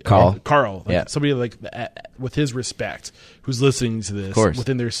escaped me. Carl. Like somebody like with his respect, who's listening to this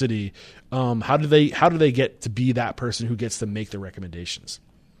within their city. How do they get to be that person who gets to make the recommendations?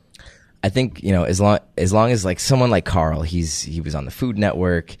 I think, as long as like someone like Carl, he was on the Food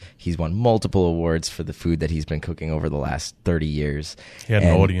Network. He's won multiple awards for the food that he's been cooking over the last 30 years. He had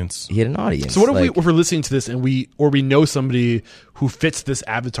an audience. So what if we're listening to this and we know somebody who fits this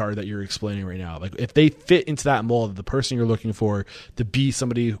avatar that you're explaining right now? Like if they fit into that mold, the person you're looking for to be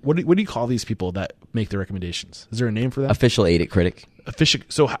somebody, what do you call these people that make the recommendations? Is there a name for that? Official Ate It critic.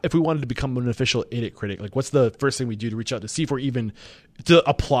 So if we wanted to become an official Ate It critic, like what's the first thing we do to reach out to see if we're even to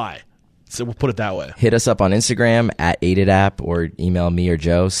apply? So we'll put it that way. Hit us up on Instagram at Ate It App, or email me or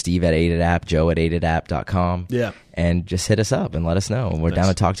Joe, Steve at Ate It App, Joe at ateitapp.com. Yeah. And just hit us up and let us know. We're down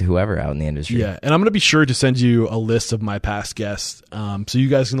to talk to whoever out in the industry. Yeah. And I'm going to be sure to send you a list of my past guests, so you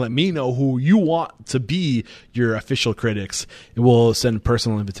guys can let me know who you want to be your official critics. And we'll send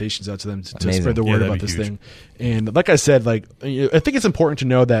personal invitations out to them to spread the word about this thing. And like I said, like I think it's important to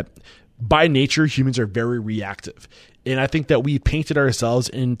know that by nature, humans are very reactive. And I think that we painted ourselves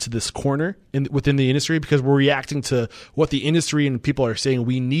into this corner within the industry because we're reacting to what the industry and people are saying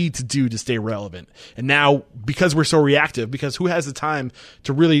we need to do to stay relevant. And now, because we're so reactive, because who has the time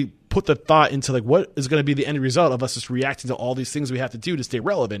to really put the thought into like what is going to be the end result of us just reacting to all these things we have to do to stay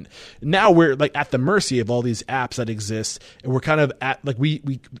relevant. Now we're like at the mercy of all these apps that exist, and we're kind of at like we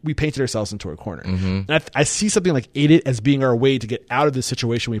painted ourselves into a corner. Mm-hmm. And I see something like Ate It as being our way to get out of the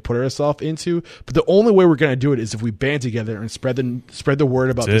situation we put ourselves into. But the only way we're going to do it is if we band together and spread the word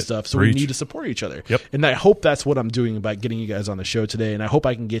about this stuff. So we need to support each other. Yep. And I hope that's what I'm doing by getting you guys on the show today. And I hope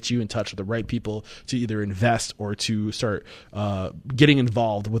I can get you in touch with the right people to either invest or to start getting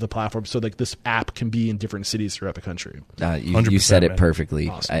involved with a platform so like this app can be in different cities throughout the country. You said it perfectly.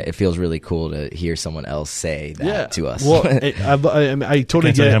 Awesome. It feels really cool to hear someone else say that to us. Well, I totally can't tell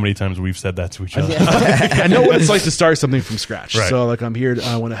get you how many times we've said that to each other. I know what it's like to start something from scratch. Right. So like I'm here.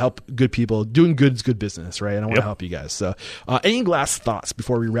 I want to help good people. Doing good is good business, right? And I want to help you guys. So any last thoughts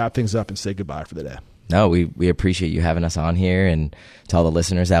before we wrap things up and say goodbye for the day? No, we appreciate you having us on here, and to all the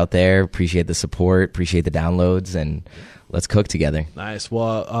listeners out there, appreciate the support, appreciate the downloads, and let's cook together. Nice.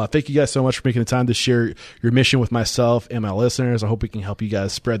 Well, thank you guys so much for making the time to share your mission with myself and my listeners. I hope we can help you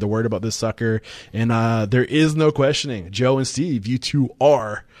guys spread the word about this sucker. And there is no questioning. Joe and Steve, you two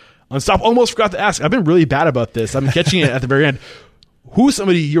are unstoppable. Almost forgot to ask. I've been really bad about this. I'm catching it at the very end. Who's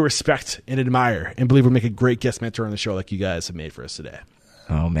somebody you respect and admire and believe will make a great guest mentor on the show like you guys have made for us today?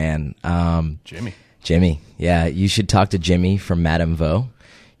 Oh, man. Jimmy. Yeah, you should talk to Jimmy from Madame Vo.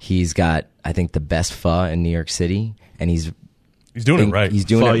 He's got, I think, the best pho in New York City, and he's doing it right. He's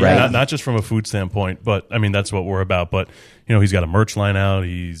doing Pho, it yeah. right. Not just from a food standpoint, but I mean that's what we're about. But he's got a merch line out.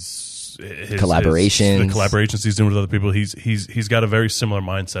 He's Collaborations. the collaborations he's doing with other people. He's got a very similar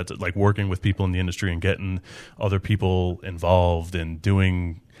mindset to like working with people in the industry and getting other people involved and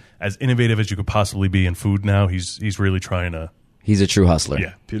doing as innovative as you could possibly be in food. Now he's really trying to. He's a true hustler.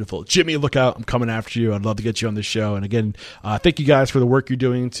 Yeah. Beautiful. Jimmy, look out. I'm coming after you. I'd love to get you on this show. And again, thank you guys for the work you're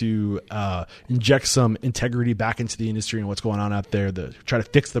doing to inject some integrity back into the industry and what's going on out there, to try to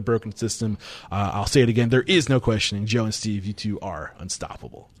fix the broken system. I'll say it again. There is no questioning. Joe and Steve, you two are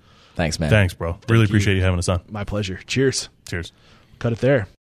unstoppable. Thanks, man. Thanks, bro. Really appreciate you having us on. My pleasure. Cheers. Cheers. Cut it there.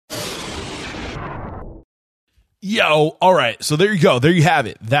 Yo, all right. So there you go. There you have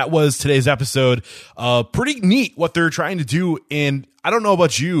it. That was today's episode. Pretty neat what they're trying to do. And I don't know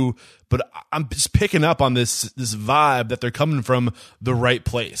about you, but I'm just picking up on this vibe that they're coming from the right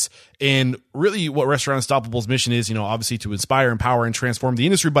place. And really what Restaurant Unstoppable's mission is, obviously to inspire, empower, and transform the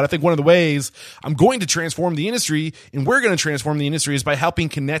industry. But I think one of the ways I'm going to transform the industry, and we're going to transform the industry, is by helping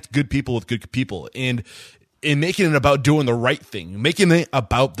connect good people with good people. And making it about doing the right thing, making it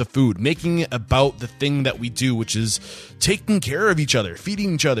about the food, making it about the thing that we do, which is taking care of each other,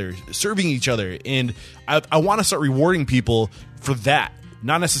 feeding each other, serving each other. And I want to start rewarding people for that.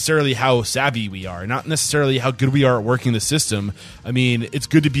 Not necessarily how savvy we are, not necessarily how good we are at working the system. I mean, it's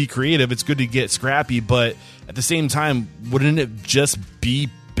good to be creative, it's good to get scrappy, but at the same time, wouldn't it just be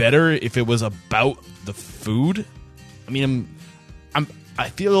better if it was about the food? I mean, I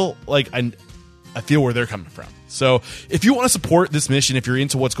feel like I feel where they're coming from. So if you want to support this mission, if you're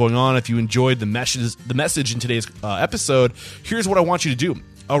into what's going on, if you enjoyed the message in today's episode, here's what I want you to do.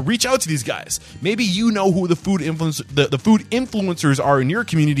 Reach out to these guys. Maybe you know who the food influencers are in your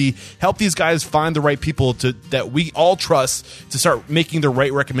community. Help these guys find the right people that we all trust to start making the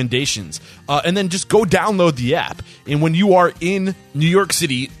right recommendations. And then just go download the app. And when you are in New York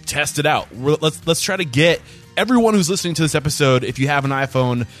City, test it out. Let's try to get everyone who's listening to this episode, if you have an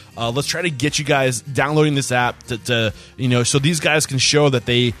iPhone, let's try to get you guys downloading this app to so these guys can show that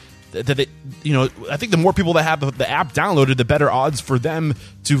they I think the more people that have the app downloaded, the better odds for them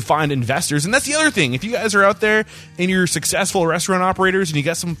to find investors. And that's the other thing. If you guys are out there and you're successful restaurant operators and you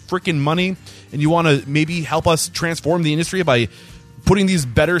got some freaking money and you want to maybe help us transform the industry by putting these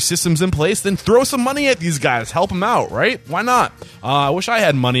better systems in place, then throw some money at these guys. Help them out, right? Why not? I wish I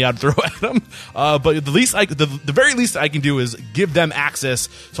had money I'd throw at them. But the very least I can do is give them access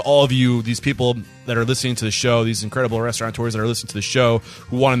to all of you, these people that are listening to the show, these incredible restaurateurs that are listening to the show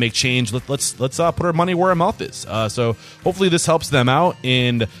who want to make change. Let's put our money where our mouth is. So hopefully this helps them out.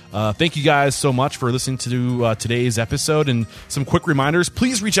 And thank you guys so much for listening to today's episode. And some quick reminders: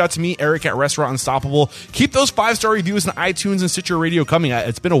 please reach out to me, Eric at Restaurant Unstoppable. Keep those 5-star reviews on iTunes and Stitcher Radio coming.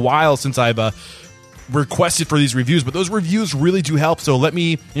 It's been a while since I've requested for these reviews, but those reviews really do help. So let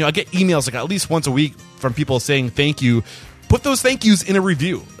me, I get emails like at least once a week from people saying thank you. Put those thank yous in a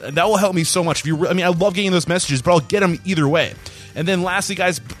review. That will help me so much. I love getting those messages, but I'll get them either way. And then lastly,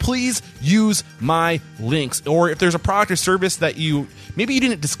 guys, please use my links. Or if there's a product or service that maybe you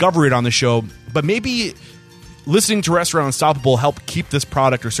didn't discover it on the show, but maybe listening to Restaurant Unstoppable helped keep this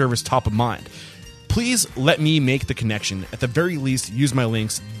product or service top of mind. Please let me make the connection. At the very least, use my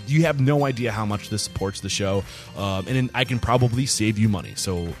links. You have no idea how much this supports the show. And I can probably save you money.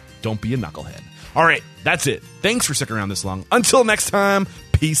 So don't be a knucklehead. All right, that's it. Thanks for sticking around this long. Until next time,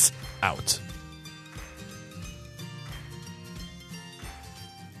 peace out.